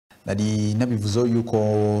nari nabivuzo yuko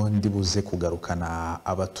ndibuze kugarukana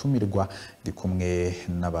abatumirwa ndi kumwe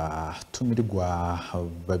n'abatumirwa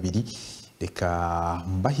babiri reka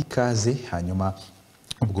mbaha ikaze hanyuma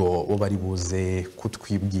ubwo bo bari buze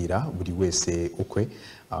kutwibwira buri wese ukwe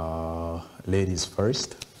ladies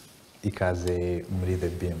first ikaze muri the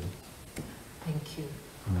beam. Thank you.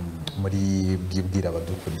 Muri bwibwira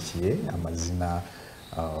abadukurikiye amazina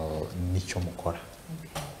nicyo mukora.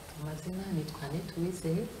 Okay. Amazina ni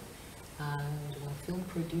Uwizeye, I'm a film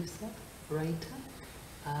producer, writer.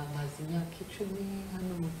 Maze imyaka 10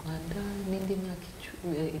 hano mu Rwanda n'indi myaka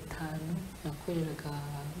 5 nakoreraga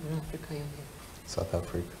muri Africa yo hepfo. South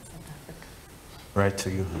Africa. Right to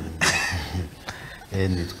you.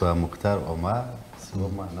 Nitwa Muktar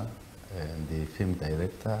Sibomana, ndi film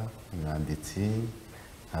director, mwanditsi,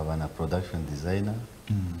 nkaba na production designer.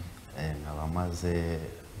 Nkaba maze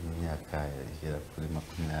imyaka igera kuri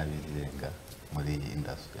 20 irenga muri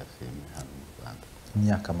industry ya film hano mu Rwanda.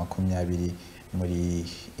 Imyaka 20 muri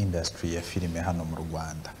industry ya filime hano mu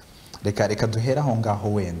Rwanda. Reka duhera aho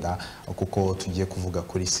ngaho wenda kuko tugiye kuvuga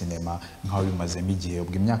kuri cinema nkaho bimazemo igihe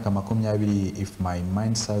ubwo imyaka 20 if my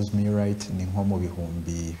mind serves me right ni nko mu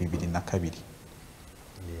bihumbi 2002.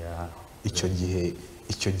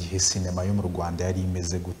 Icyo gihe cinema yo mu Rwanda yari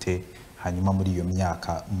imeze gute hanyuma muri iyo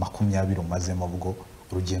myaka 20 umazemo ubwo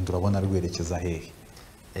urugendo urabona rwerekeza hehe?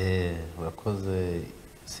 Urakoze.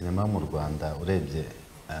 Cinema mu Rwanda urebye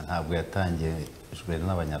ntabwo yatangijwe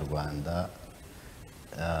n'abanyarwanda,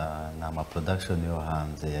 nama production yo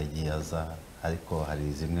hanze yagiye aza, ariko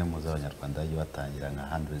hari zimwe mu z'abanyarwanda bagiye batangira nka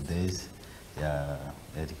 100 days ya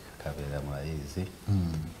Ariko murayizi.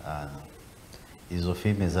 Izo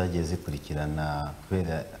filime zagiye zikurikirana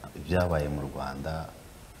kubera ibyabaye mu Rwanda,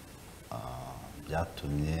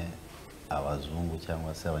 byatumye abazungu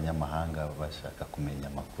cyangwa se abanyamahanga bashaka kumenya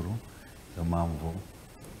amakuru. Niyo mpamvu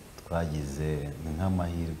twagize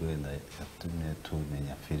nk'amahirwe yatumye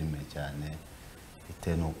tumenya filime cyane,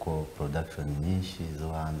 bitewe n'uko production nyinshi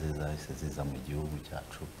zo hanze zahise ziza mu gihugu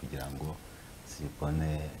cyacu kugira ngo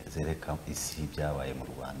zibone zereka isi byabaye mu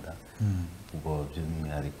Rwanda. Ubwo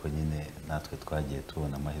by'umwihariko nyine natwe twagiye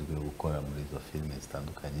tubona amahirwe yo gukora muri izo filime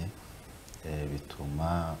zitandukanye,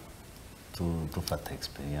 bituma dufata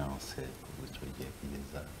experience icyo gihe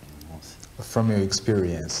kugeza uyu munsi. From your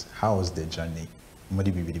experience, how was the journey?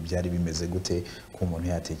 Muri bibiri byari bimeze gute ko umuntu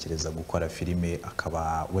yatekereza gukora filime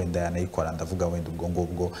akaba wenda yanayikora, ndavuga wenda ubwo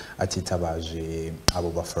ngubwo atitabaje abo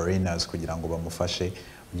ba foreigners kugira ngo bamufashe,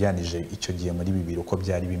 byanije icyo gihe muri bibiri uko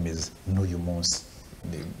byari bimeze n'uyu munsi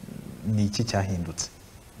ni iki cyahindutse?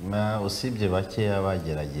 Usibye bakeya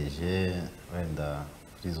bagerageje wenda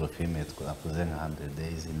kuri izo filime twakoze nka 100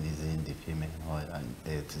 days n'izindi filime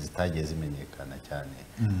zitagiye zimenyekana cyane,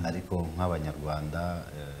 ariko nk'abanyarwanda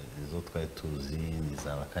izo twari tuzi ni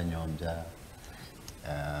za Bakanyombya.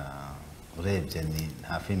 Urebye ni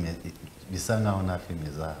nta filime bisa nkaho nta filime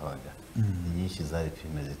zahabaga, nyinshi zari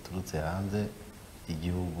filime ziturutse hanze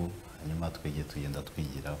igihugu, hanyuma twege tugenda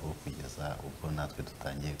twigiraho kugeza ubwo natwe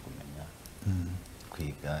dutangiye kumenya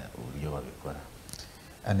kwiga uburyo babikora.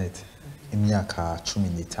 Annette, imyaka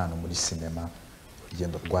 15 muri cinema,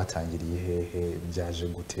 urugendo rwatangiriye hehe, byaje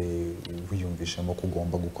gute, wiyumvishemo ko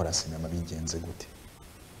ugomba gukora cinema, bigenze gute?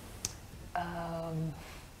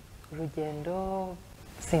 Urugendo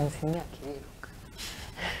sinzi imyaka iriruka.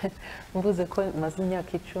 Mvuze ko maze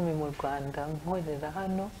imyaka 10 mu Rwanda nkorera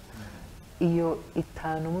hano, iyo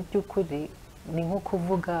 5 mu by'ukuri ni nko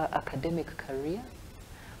kuvuga academic career.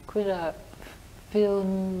 Kubera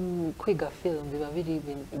film, kwiga film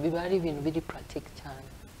biba ari ibintu biri practice cyane.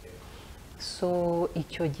 So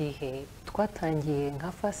icyo gihe twatangiye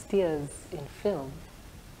nka first years in film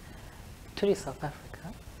turi South Africa,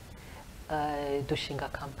 dushinga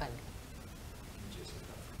company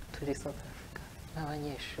turi South Africa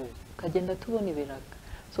n'abanyeshuri, ukagenda tubona ibiraga.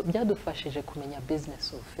 So byadufashije kumenya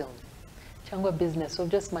business of film cyangwa business of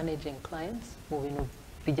just managing clients mu bintu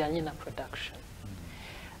bijyanye na production.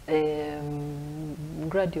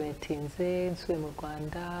 Graduatinze nsuye mu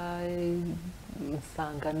Rwanda,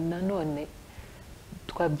 nsanga nanone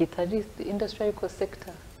twabyita industrial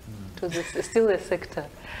sector. It was still a sector.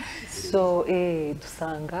 So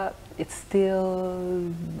dusanga it's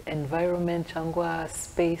still environment cyangwa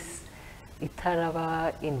space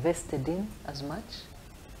itaraba invested in as much.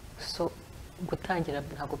 So gutangira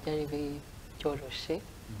ntabwo byari byoroshye.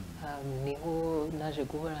 Niho naje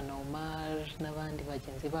guhura na Omar n'abandi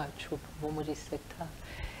bagenzi bacu bo muri sector,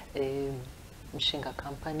 nshinga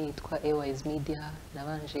company yitwa AYS Media.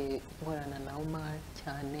 Nabanje guhorana na Omar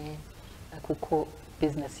cyane kuko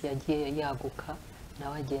business yagiye yaguka,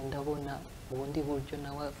 nawe agenda abona ubundi buryo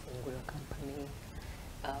nawe afungura company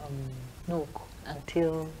nuko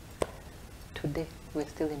until today we're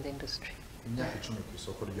still in the industry. imyaka 10 ku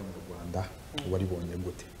isoko ryo mu Rwanda waribonye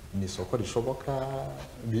gute? Ni isoko rishoboka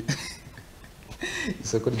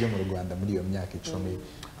isoko ryo mu Rwanda muri iyo myaka 10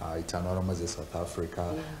 itanu waramaze South Africa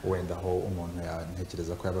wenda aho umuntu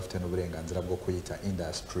yantekereza ko yaba afite n'uburenganzira bwo kuyita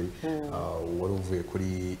industry wari uvuye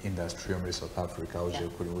kuri industry yo muri South Africa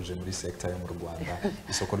uje muri sector yo mu Rwanda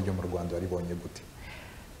isoko ryo mu Rwanda waribonye gute?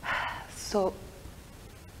 So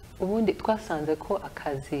ubundi twasanze ko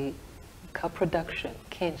akazi ka production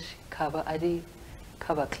kenshi kaba ari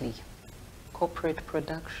k'abakiriya, corporate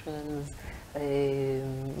productions,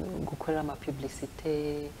 gukora ama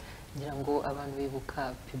publicité, ngira ngo abantu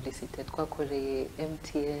bibuka publicité twakoreye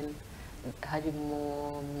MTN,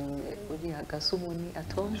 harimo uriya Gasumuni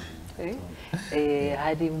Atom,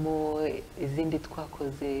 harimo izindi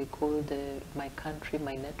twakoze called My Country,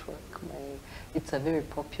 My Network. It's a very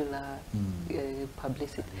popular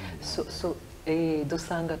publicity. So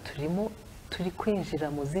dusanga turi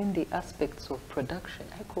kwinjira mu zindi aspects of production,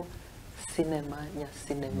 ariko cinema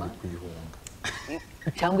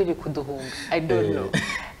cyangwa iri kuduhunga, I don't know.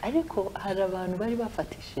 Ariko hari abantu bari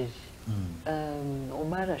bafatishije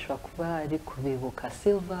Umar ashobora kuba ari kubibuka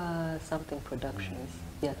Silver something productions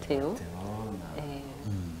ya Theo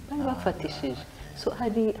bari bafatishije. So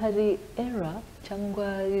hari era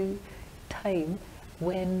cyangwa time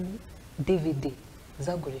when DVD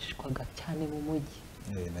zagurishwaga cyane mu mujyi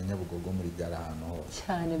na Nyabugogo muri gara hano hose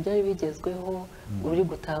cyane, byari bigezweho uri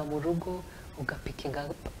gutaha mu rugo ugapikinga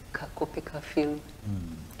ka copy ka film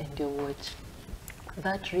and you watch.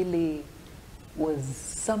 That really was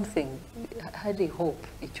something, hari hope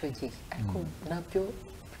icyo gihe, ariko nabyo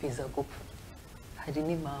biza gupfa. Hari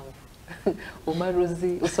n'impamvu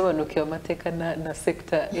umaruzi usobanukiwe amateka na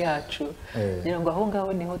sector yacu, ngira ngo aho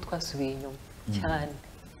ngaho niho twasubiye inyuma cyane.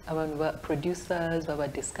 Abantu ba producers baba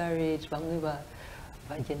discourage, bamwe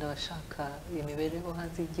bagenda bashaka imibereho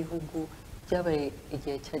hanze y'igihugu, byabaye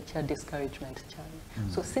igihe cya discouragement cyane.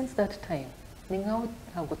 So since that time ni nkaho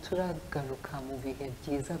ntabwo turagaruka mu bihe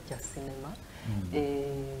byiza bya cinema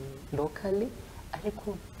locally,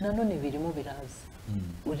 ariko nanone birimo biraza.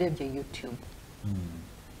 Urebye YouTube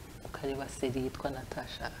ukareba seri yitwa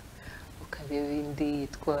Natasha, ukareba indi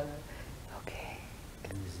yitwa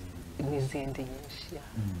n'izindi nyinshi.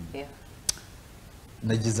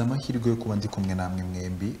 Nagize amahirwe yo kuba ndi kumwe namwe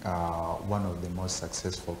mwembi. One of the most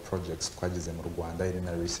successful projects twagize mu Rwanda iri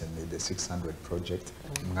na recently the 600 project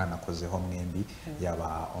mwanakozeho mwembi,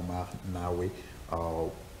 yaba Omar nawe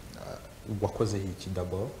wakoze hiki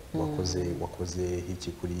double, wakoze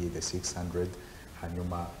hiki kuri the 600,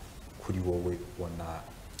 hanyuma kuri wowe ubona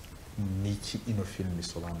niki ino film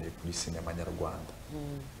isobanuye kuri sinema nyarwanda?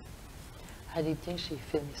 Hari byinshi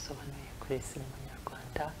film isobanuye kuri sinema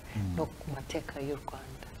nyarwanda no ku mateka y'u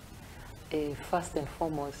Rwanda. First and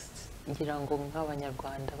foremost, ngira ngo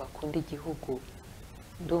nk'abanyarwanda bakunda igihugu,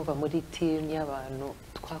 ndumva muri team y'abantu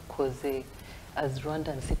twakoze as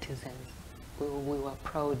Rwandan citizens, we were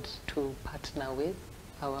proud to partner with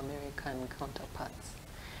our American counterparts.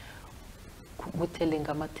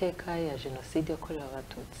 Gutelinga amateka ya jenoside yakorewe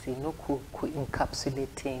Abatutsi no ku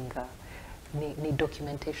encapsulatinga ni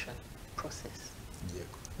documentation process.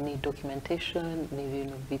 Ni documentation, ni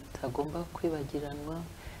ibintu bitagomba kwibagiranwa,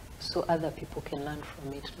 so other people can learn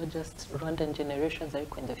from it, not just Rwandan generations,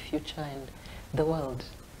 ariko in the future and the world.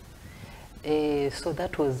 So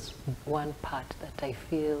that was one part that I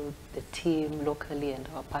feel the team locally and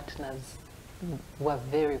our partners were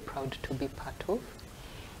very proud to be part of.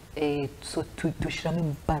 So dushyiramo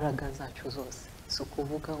imbaraga zacu zose, so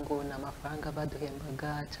kuvuga ngo ni amafaranga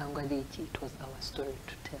baduhembaga cyangwa ari iki, it was our story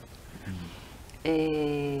to tell.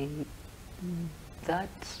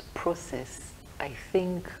 That process, I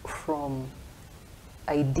think, from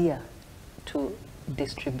idea to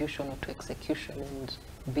distribution or to execution and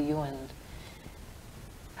beyond,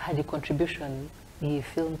 had a contribution iyi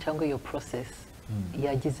film cyangwa iyo process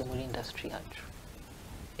yagize muri industry yacu.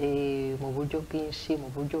 Mu buryo bwinshi, mu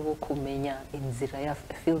buryo bwo kumenya inzira ya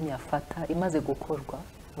film yafata imaze gukorwa.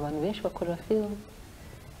 Abantu benshi bakora film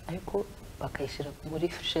ariko bakayishyira muri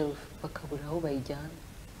shelf bakabura aho bayijyana,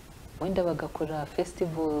 wenda bagakora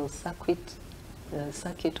festival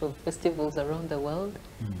circuit of festivals around the world,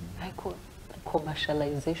 ariko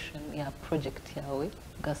commercialization ya project yawe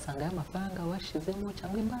ugasanga y'amafaranga washizemo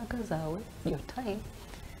cyangwa imbaraga zawe, your time,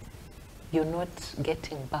 you're not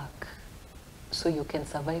getting back so you can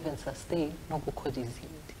survive and sustain no gukora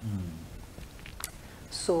izindi.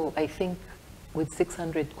 So I think with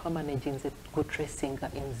 600 kwa managing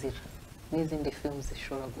gutracinga inzira n'izindi films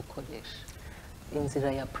zishobora gukoresha,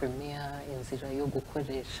 inzira ya premiere, inzira yo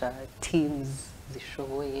gukoresha teams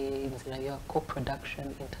zishoboye inzira ya co-production,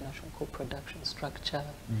 international co-production structure.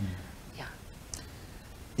 Yeah.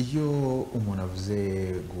 iyo umuntu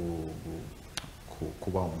avuze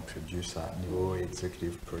kuba umuproducer ni wowe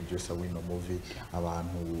executive producer w'ino movie,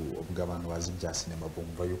 abantu bazi bya sinema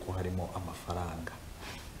bumva yuko harimo amafaranga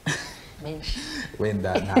menshi.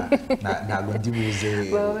 wenda ntago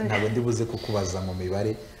ndibuze kukubaza mu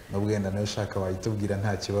mibare nubwo wenda nawe ushaka wahitubwira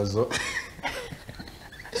nta kibazo.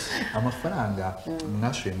 Amafaranga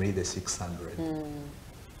mwashoye muri the 600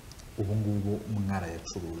 ubu ngubu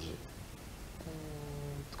mwarayacuruje?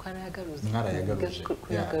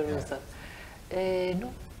 Twarayagaruza.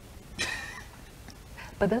 No.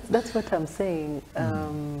 But that's what I'm saying.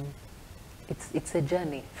 It's a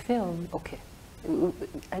journey. Film, okay.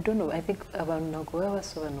 I don't know. I think abantu ntabwo baba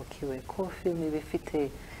basobanukiwe ko film iba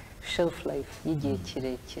ifite shelf life y'igihe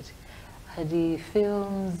kirekire. Hari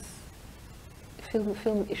film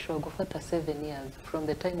ishobora gufata 7 years from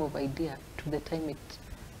the time of idea to the time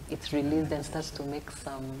it's released and starts to make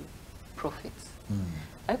some profits.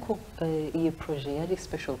 Ariko iyi project yari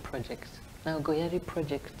special project. Ntabwo yari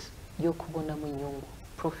project yo kubonamo inyungu,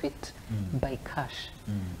 profit by cash,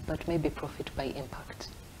 but maybe profit by impact.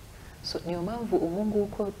 So niyo mpamvu umungu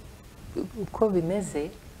uko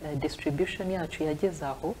bimeze, distribution yacu yageze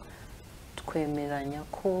aho twemeranya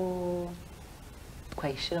ko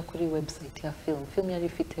twayishira kuri website ya film yari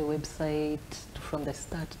ifite website from the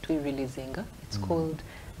start to releasing. It's called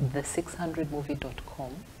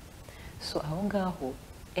the600movie.com. So aho ngaho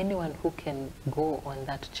anyone who can go on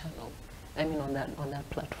that channel, I mean on that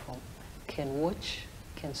platform, can watch,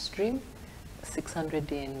 can stream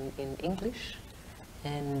 600 in English,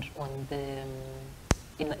 and on the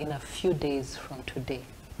in a few days from today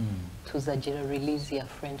tuzagira release ya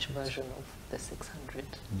French version of the 600.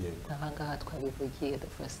 Ahangaha twabivugiye the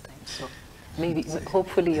first time, so maybe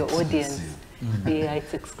hopefully your audience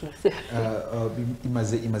it's exclusive.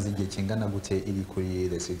 Imaze igihe kingana gute iri kuri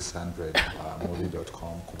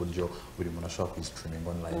the600movie.com ku buryo buri muntu ashobora kuyistreaming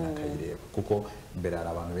online akayireba? Kuko mbere hari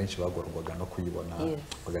abantu benshi bagorwaga no kuyibona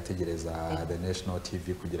bagategereza the national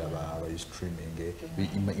TV kugira bayistreaming.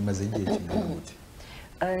 Imaze igihe kingana gute?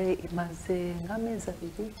 Imaze nk'amezi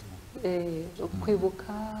abiri.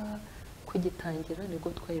 Kwibuka kugitangira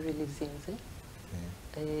nibwo twayireleasinze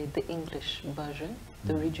the English version,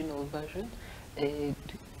 the original version.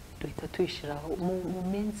 Duhita tuyishyiraho mu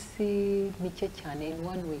minsi mike cyane, in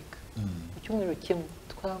 1 week. Icyumweru kimwe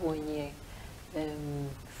twabonye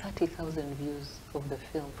 30,000 views of the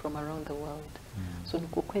film from around the world. So ni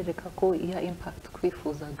kukwereka ko iya impact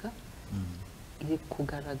twifuzaga iri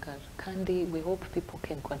kugaragara, kandi we hope people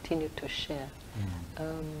can continue to share.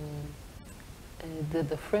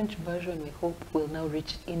 The French version we hope will now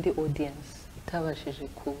reach in the audience itabashije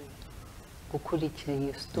gukurikira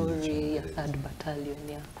iyo story ya third battalion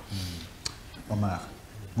yako. Mama,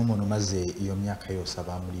 nk'umuntu umaze iyo myaka yose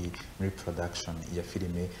aba muri production ya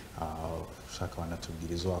filime, ushaka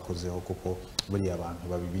banatubwira izo wakozeho, kuko buriya abantu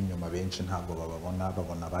babiba inyuma benshi ntabwo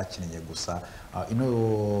babona bakinnye gusa.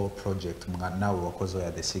 Ino project nawe wakozeho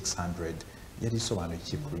ya the 600 yari isobanuye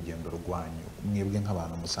iki ku rugendo rwanyu mwebwe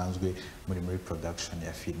nk'abantu musanzwe muri production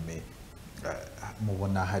ya filime?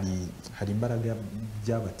 Mubona hari imbaraga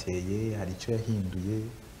byabateye, hari icyo yahinduye?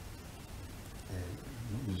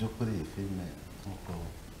 Ibyo kuri iyi filime nk'uko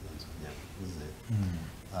yavuze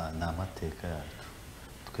ni amateka yacu.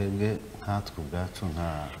 Twebwe nkatwe ubwacu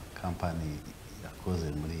nka kampani yakoze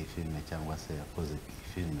muri iyi filime cyangwa se yakoze iyi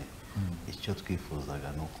filime, icyo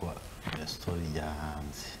twifuzaga ni uko iyo story ijya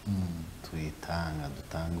hanze,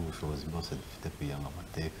 dutanga ubushobozi bwose dufite kugira ngo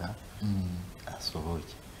amateka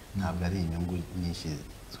asohoke. Ntabwo ari inyungu nyinshi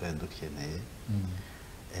twari dukeneye,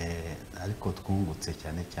 ariko twungutse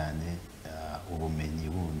cyane cyane ubumenyi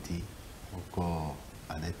bundi uko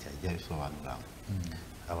Annet yagiye bisobanura.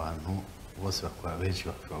 Abantu bose benshi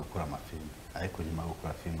bakora gukora amafilme, ariko nyuma yo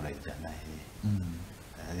gukora filime urayijyana hehe?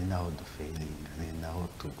 Ari naho dufailinga, ari naho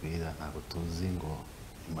tugwira, ntabwo tuzi ngo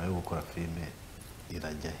nyuma yo gukora filime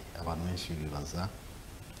irajya he. Abantu benshi bibaza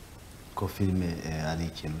ko filime ari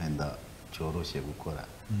ikintu wenda cyoroshye gukora,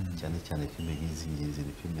 cyane cyane filime nk'izi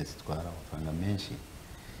ni filime zitwara amafaranga menshi.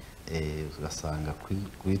 Ugasanga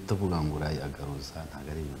guhita uvuga ngo urayagaruza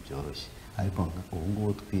ntabwo ari ibintu byoroshye, ariko ubu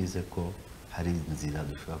ngubu twize ko hari inzira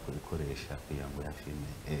dushobora kubikoresha kugira ngo ya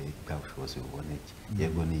filime bwa bushobozi buboneke.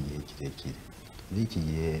 Yego ni igihe kirekire. Muri iki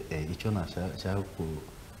gihe icyo nashaka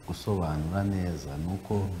gusobanura neza ni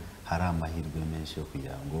uko hari amahirwe menshi yo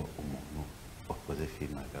kugira ngo umuntu wakoze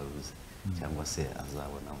filime agaruze, cyangwa se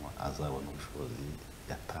azabona ubushobozi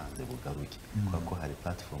yatanze bugaruke, kuko hari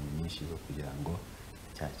platform nyinshi zo kugira ngo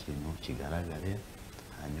cya kintu kigaragare.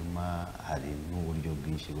 hanyuma hari n'uburyo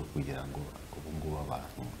bwinshi bwo kugira ngo ubu ngubu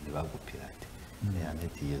abantu ntibagupirate.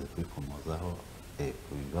 Cyane-Annet yigeze kwikomozaho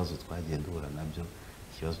ku bibazo twagiye duhura nabyo,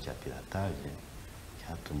 ikibazo cya piratage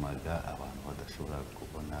cyatumaga abantu badashobora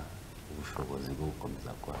kubona ubushobozi bwo gukomeza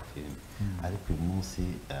gukora filime. Ariko uyu munsi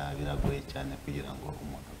biragoye cyane kugira ngo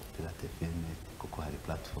umuntu agupirate filime, kuko hari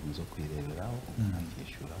platform zo kwireberaho umuntu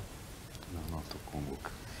akishyura noneho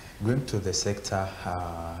tukunguka. Going to the sector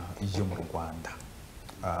yo mu Rwanda,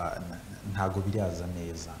 ntago biraza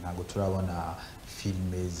neza, ntago turabona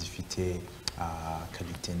filime zifite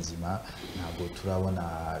kalite nzima, ntabwo turabona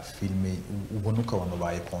filime ubona ukabona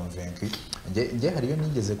baye convaincre. Nge hariyo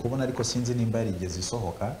nigeze kubona ariko sinzi nimba yarigeze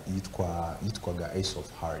isohoka yitwaga Ace of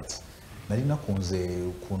Hearts. Nari nakunze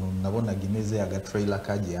ukuntu nabonaga imeze agatrailer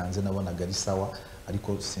kagiye hanze, nabonaga ari sawa,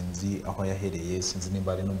 ariko sinzi aho yahereye, sinzi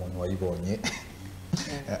nimba ari n'umuntu wayibonye.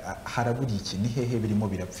 Haraburi iki, ni hehe birimo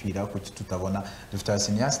birapfira kuki tutabona? Dufite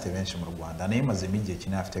abasinyasite benshi mu Rwanda, nayo mazemo igihe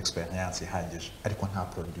kinini afite experience ihagije, ariko nta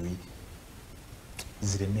produit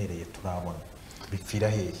ziremereye turabona. Bipfira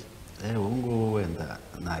hehe? Ubu ngubu wenda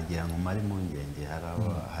nagira ngo mari impungenge,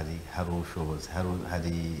 hari ubushobozi,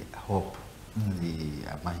 hari hope, hari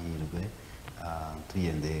amahirwe,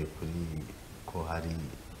 tugendeye kuri ko hari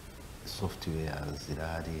software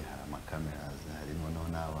zirahari, hari amakamera zihari, noneho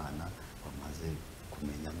n'abana bamaze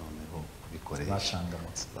kumenya noneho kubikoresha,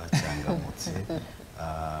 bacangamutse.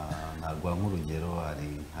 Nagwa nk'urugero, hari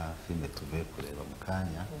nka filime tuvuye kureba mu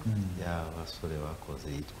kanya y'abasore bakoze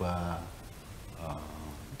yitwa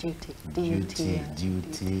Duty.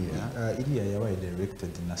 Iriya yabaye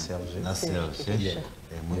directed na Serge.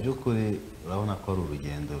 Mu by'ukuri urabona ko ari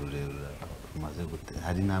urugendo rurerure rumaze gutera,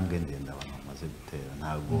 hari intambwe ndende abantu bamaze gutera.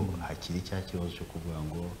 Ntabwo hakiri cya kibazo cyo kuvuga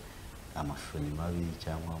ngo amashusho ni mabi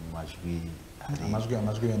cyangwa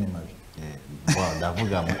amajwi yo ni mabi.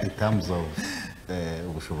 Ndavuga in terms of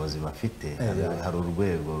ubushobozi bafite, hari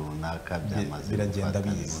urwego runaka byamaze biragenda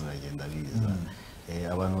biza.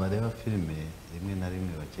 Abantu bareba filime rimwe na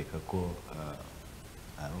rimwe bakeka ko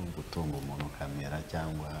ari ugutunga umuntu kamera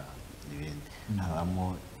cyangwa ibindi.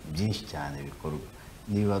 Habamo byinshi cyane bikorwa.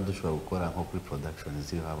 Niba dushobora gukora nko kuri production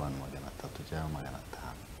ziriho abantu 300 cyangwa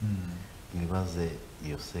 500, mwibaze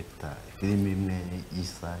iyo sector, filime imwe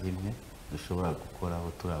y'isaha imwe dushobora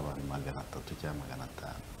gukoraho turi abantu 300 cyangwa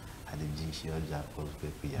 500. Hari byinshi biba byakozwe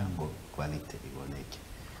kugira ngo quality iboneke.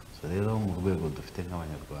 So rero mu rwego dufite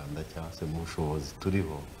nk'abanyarwanda cyangwa se mu bushobozi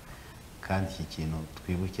turiho, kandi iki kintu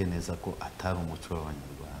twibuke neza ko atari umuco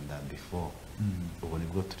w'abanyarwanda before. Ubu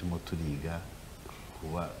nibwo turimo turiga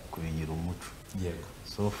kubigira umuco.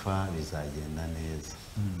 So far bizagenda neza,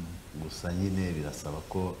 gusa nyine birasaba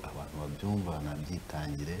ko abantu babyumva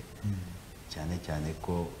banabyitangire, cyane cyane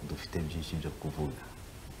ko dufite byinshi byo kuvuga.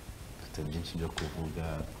 Dufite byinshi byo kuvuga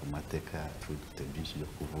ku mateka yacu, dufite byinshi byo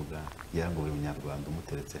kuvuga. Kugira ngo buri munyarwanda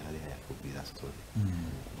umuteretse hariya yakubwira story,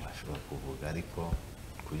 bashobora kuvuga, ariko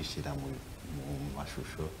kuyishyira mu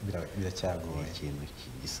mashusho biracyagoye, ikintu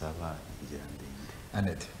gisaba inzira ndende.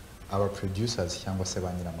 Annet, aba producers cyangwa se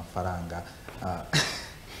ba nyir'amafaranga,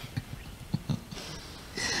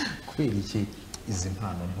 kubera iki izi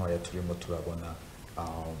mpano ntoya turimo turabona,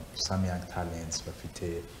 some young talents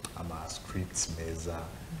bafite ama scripts meza,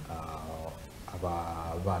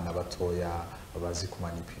 abana batoya bazi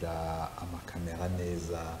kumanipira amakamera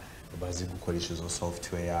neza, bazi gukoresha izo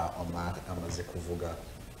software, amaze kuvuga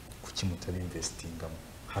kuki mutari investingamo?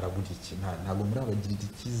 Harabura iki? Ntabwo muri abagirira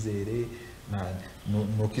icyizere?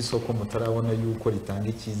 Nuko isoko mutarabona yuko ritanga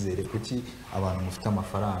icyizere? Kuki abantu mufite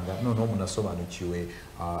amafaranga noneho munasobanukiwe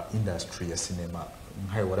industry ya cinema,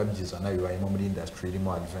 nkayo warabyiza nawe bibayemo muri industry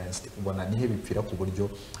irimo advanced, ubona nihe bipfira ku buryo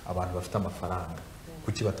abantu bafite amafaranga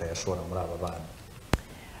kuki batayashora muri aba bana?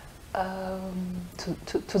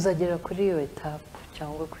 Tuzagera kuri iyo etape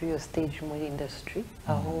cyangwa kuri iyo stage muri industry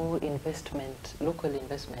aho local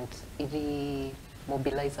investment iri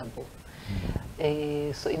mobilizable.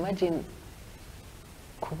 So imagine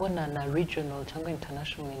kubona na regional cyangwa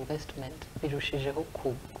international investment birushijeho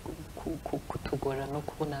kutugora no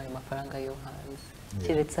kubona ayo mafaranga yo hanze.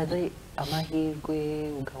 Keretse ari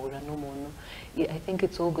amahirwe ugahura n'umuntu. I think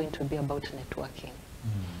it's all going to be about networking.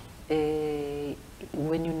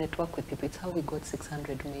 When you network with people, it's how we got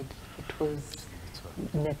 600 made. It was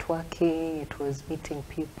networking, it was meeting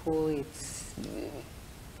people, it's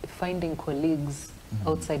finding colleagues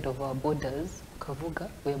outside of our borders. Kavuga,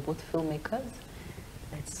 we are both filmmakers.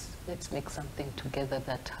 Let's make something together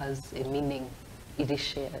that has a meaning. It is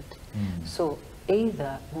shared. So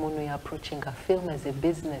either when you're approaching a film as a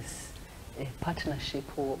business, a partnership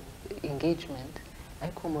or engagement,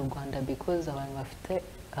 Ariko mu Rwanda, because abantu bafite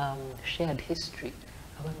shared history,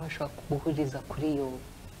 abantu bashobora guhuriza kuri iyo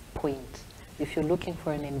point. If you're looking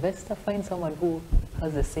for an investor, find someone who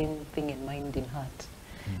has the same thing in mind, in heart,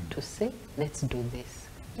 to say, let's do this.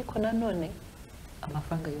 Ariko nanone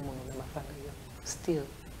amafaranga y'umuntu n'amafaranga y'umuntu. Still,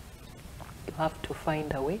 you have to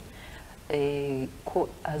find a way ko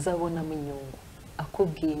azabonamo inyungu.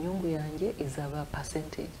 Akubwiye inyungu yanjye izaba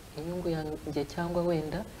percentage, inyungu yanjye cyangwa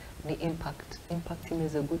wenda ni impact. Impact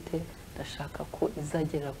imeze gute? Ndashaka ko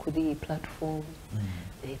izagera kuri iyi platform,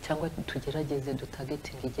 cyangwa tugerageze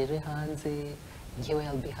dutargeting igere hanze. Ngewe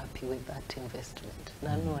I'll be happy with that investment.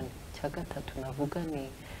 Nanone cya gatatu navuga ni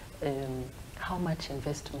how much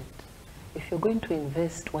investment. If you're going to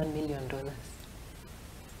invest $1 million,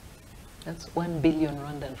 that's 1 billion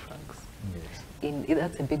Rwandan francs. Yes.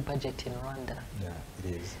 That's a big budget in Rwanda. Yeah,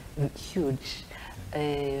 it is. Huge.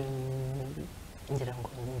 Ngira ngo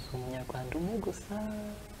nzi umunyarwanda umwe gusa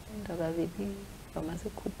wenda babiri bamaze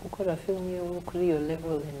gukora film yo kuri iyo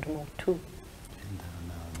level and more too.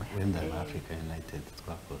 Wenda na Africa United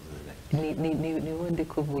twakoze niwo ndi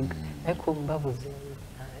kuvuga ariko mbavuze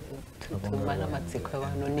tumara amatsiko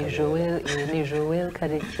abantu ni Joel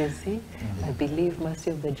Karekezi. I believe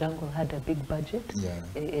Mercy of the Jungle had a big budget.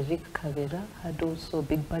 Eric Kabera had also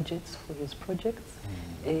big budgets for his projects.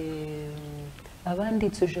 Abandi,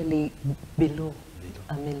 it's usually below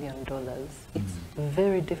 $1 million. It's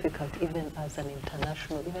very difficult even as an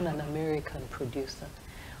international, even an American producer,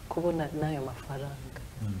 kubona nayo mafaranga.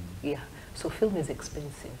 Yeah, so film is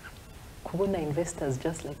expensive. Kubona investors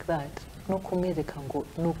just like that, no kumereka ngo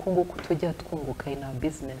no kunguka tujya twunguka in our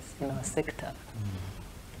business, in our sector.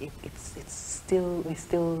 It's we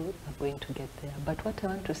still are going to get there. But what I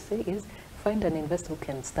want to say is, find an investor who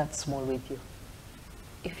can start small with you.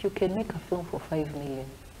 If you can make a film for 5 million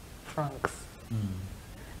francs,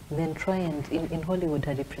 then try and, in Hollywood,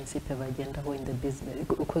 hari principe bagenda ho in the business,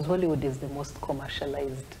 because Hollywood is the most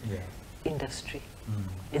commercialized industry.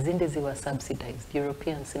 Izindi ziwa subsidized.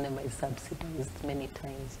 European cinema is subsidized many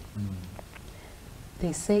times.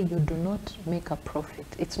 They say you do not make a profit.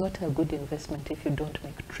 It's not a good investment if you don't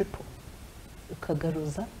make triple.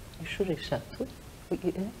 Ukagaruza inshuro eshatu.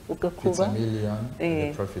 It's a million,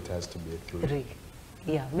 the profit has to be 3.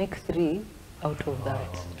 Yeah, make 3 out of that.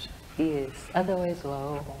 Yes, otherwise,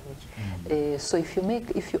 wow. So if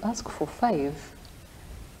you ask for 5,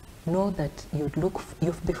 know that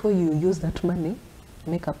before you use that money,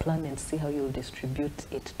 make a plan and see how you'll distribute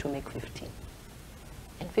it to make 15.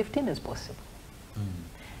 And 15 is possible.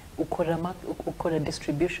 Ukora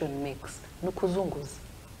distribution mix. Nukuzunguza.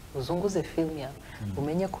 Uzunguze film ya.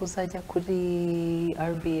 Umenya kuzajya kuri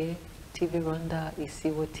RBA, TV Rwanda,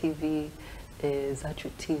 ISIBO TV, Zachu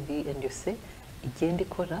TV, and you say, igenda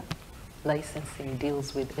ikora licensing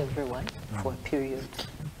deals with everyone for a period.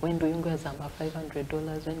 When do you guys have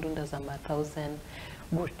 $500? When do you guys have $1,000?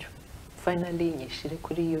 Good. Finally, nyishire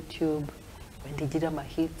kuri YouTube. When they did my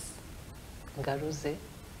hits, ngaruze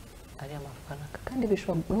ari amafaranga. Kandi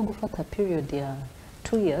bishobora no gufata period ya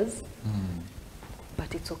 2 years.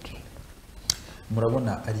 But it's okay.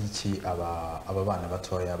 Murabona ari iki aba bana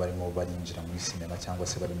batoya barimo barinjira muri cinema cyangwa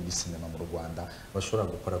se bari muri cinema mu Rwanda bashobora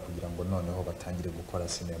gukora kugira ngo noneho batangire gukora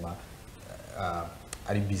cinema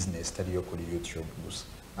ari business tari yo kuri YouTube gusa.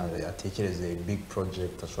 Atekereze big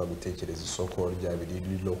project, ashobora gutekereza isoko rya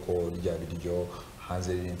biri local rya biryo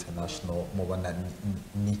hanze international. Mubona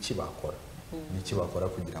niki bakora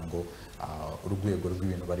kugira ngo urugwego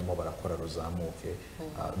rw'ibintu barimo barakora ruzamuke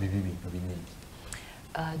bibi bintu binini.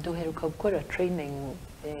 Duheruka gukora training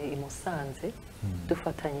i Musanze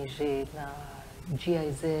dufatanyije na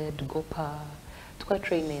GIZ, Gopa,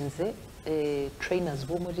 trainings trainers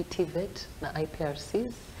bo muri TVET na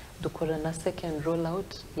IPRCs, dukora na second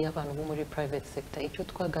rollout y'abantu bo muri private sector. Icyo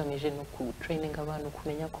twagamije no ku training abantu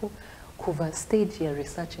kumenya ko kuva stage ya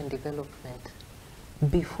research and development,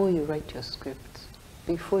 before you write your script,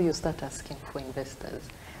 before you start asking for investors,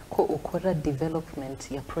 ko ukora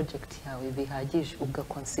development ya project yawe bihagije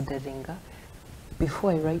ugaconsideringa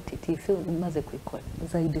before I write it, if maze kwikora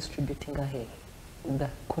nzayi distributing ahead,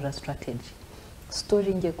 ugakora strategy,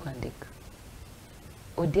 story ngiye kwandika,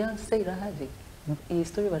 audience irahari, iyi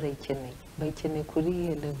story bayikeneye kuri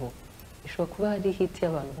iyi level, ishobora kuba hari hit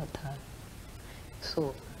y'abantu 5,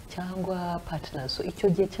 so cyangwa partners. So icyo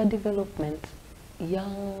gihe cha development,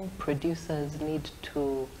 young producers need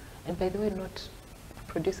to, and by the way,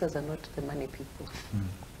 producers are not the money people.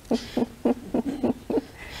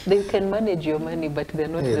 They can manage your money, but they're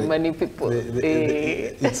not the money people.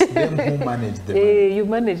 It's them who manage the money. You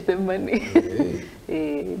manage the money.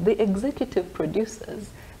 The executive producers,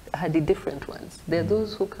 had the different ones. There are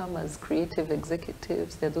those who come as creative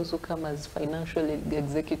executives, there are those who come as financial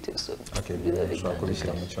executives. So Okay, ushobora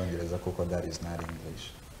kubishyira mu cyongereza kuko that is not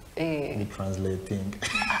English. We translating.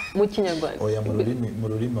 Mu Kinyarwanda. Oya mu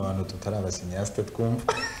rurimi abantu tutari abasinyasite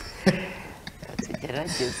twumva.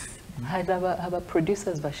 Tugerageze. Hari aba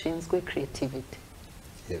producers bashinzwe creativity.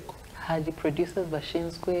 Yego. Hari producers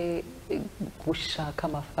bashinzwe gushaka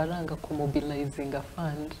amafaranga ku mobilizing a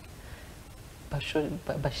fund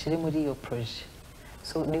bashire muri iyo project.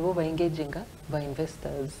 So nibo ba engaging ba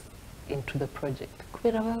investors into the project.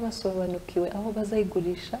 Kubera baba basobanukiwe aho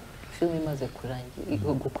bazayigurisha film imaze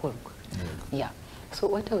kurangira gukorwa. Yeah. So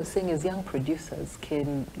what I was saying is young producers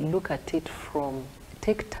can look at it from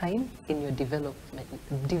take time in your development,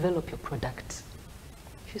 develop your product.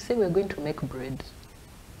 If you say we're going to make bread,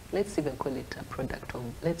 let's even call it a product of,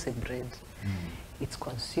 let's say bread. It's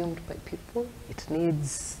consumed by people. It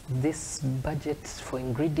needs this budget for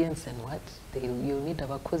ingredients and what. You need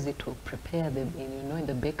abakozi to prepare them in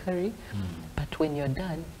the bakery. But when you're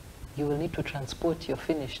done, you will need to transport your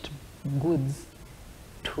finished goods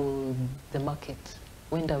to the market.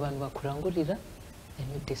 When the one wakurangurira,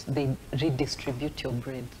 and they redistribute your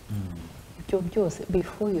bread.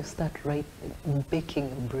 Before you start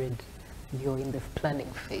baking bread, you're in the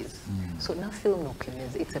planning phase. So now film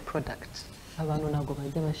documents, it's a product. Abantu ntabwo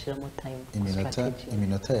bajya bashyiramo time strategy.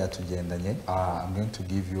 Iminota yatugendanye. I'm going to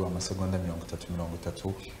give you amasegonda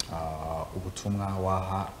 30 ubutumwa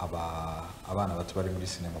waha abana bato bari muri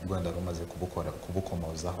sinema u Rwanda rumaze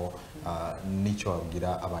kubukomozaho n'icyo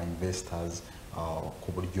wabwira aba investors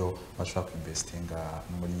ku buryo bashobora kwinvestinga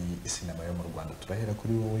muri sinema yo mu Rwanda. Turahera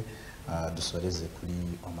kuri wowe dusoreze kuri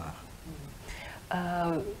Omar.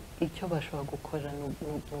 Icyo bashobora gukora ni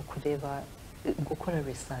ukureba Gukora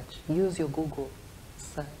research. Use your Google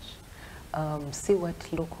search. See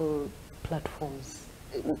what local platforms,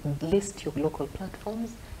 list your local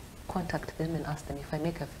platforms, contact them and ask them, if I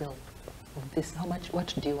make a film of this,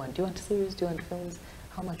 what do you want? Do you want series? Do you want films?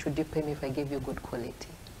 How much would you pay me if I gave you good quality?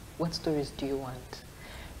 What stories do you want?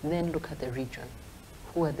 Then look at the region.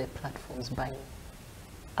 Who are the platforms buying?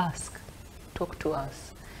 Ask, talk to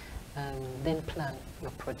us, then plan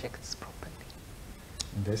your projects properly.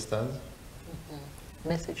 Investors?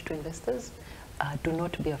 Message to investors, do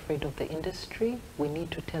not be afraid of the industry. We need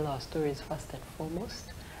to tell our stories first and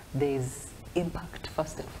foremost. There's impact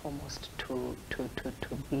first and foremost to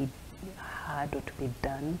be had or to be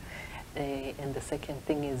done. And the second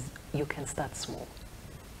thing is you can start small.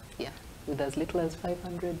 Yeah, with as little as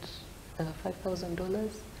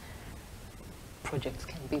 $5,000, projects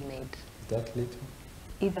can be made. That little?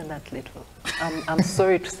 Even that little. I'm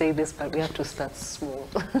sorry to say this, but we have to start small.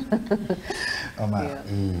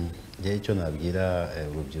 Njye icyo nabwira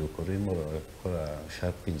urubyiruko rurimo rurakora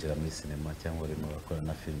ushaka kwinjira muri sinema cyangwa rurimo rurakora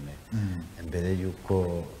na filime, mbere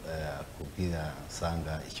y'uko akubwira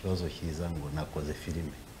usanga ikibazo cyiza ngo nakoze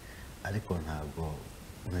filime, ariko ntabwo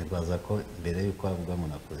mwibaza ko mbere y'uko avuga ngo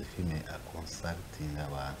nakoze filime akonsultinga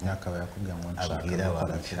abantu, akaba yakubwira ngo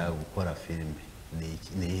nshaka gukora filime,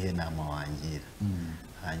 ni ihe nama wangira,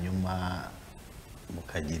 hanyuma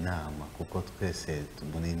mukajya inama, kuko twese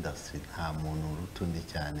muri industry nta muntu uruta undi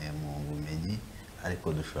cyane mu bumenyi,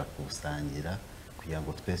 ariko dushobora kubusangira kugira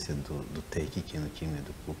ngo twese duteke ikintu kimwe,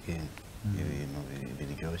 dukuke ibintu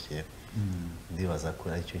biryoshye. Ndibaza ko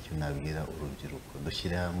ari cyo kintu nabwira urubyiruko,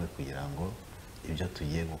 dushyire hamwe kugira ngo ibyo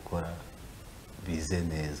tugiye gukora bize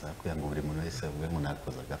neza, kugira ngo buri muntu wese avuge ngo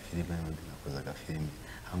nakoze agafilime n'undi nakoze agafilime,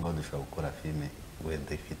 ahangaho dushobora gukora filime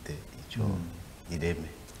wenda ifite icyo ireme.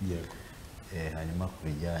 Yego. Hanyuma ku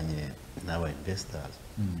bijyanye n'aba investors,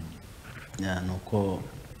 nuko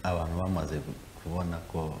abantu bamaze kubona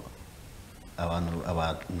ko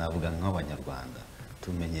navuga nk'abanyarwanda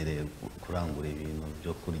tumenyereye kurangura ibintu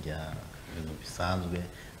byo kurya, ibintu bisanzwe,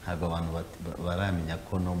 ntabwo abantu baramenya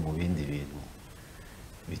ko no mu bindi bintu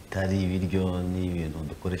bitari ibiryo n'ibintu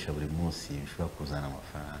dukoresha buri munsi bishobora kuzana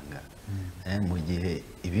amafaranga. Mu gihe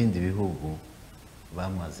ibindi bihugu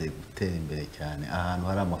bamaze gutera imbere cyane, ahantu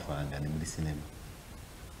hari amafaranga ni muri sinema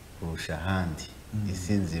kurusha ahandi.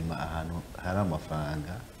 Isi nzima ahantu hari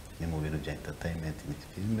amafaranga ni mu bintu bya entertainment, ni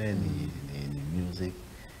filime, ni music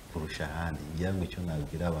kurusha ahandi. Ngira ngo icyo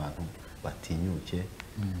nabwira abantu batinyuke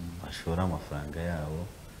bashora amafaranga yabo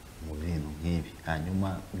mu bintu nk'ibi, hanyuma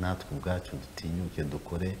natwe ubwacu dutinyuke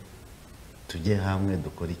dukore, tujye hamwe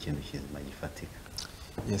dukore ikintu kizima gifatika.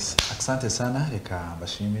 Yes, asante sana. Reka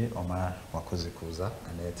mbashimire Omar wakoze kuza,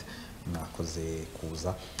 Annette mwakoze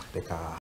kuza. Reka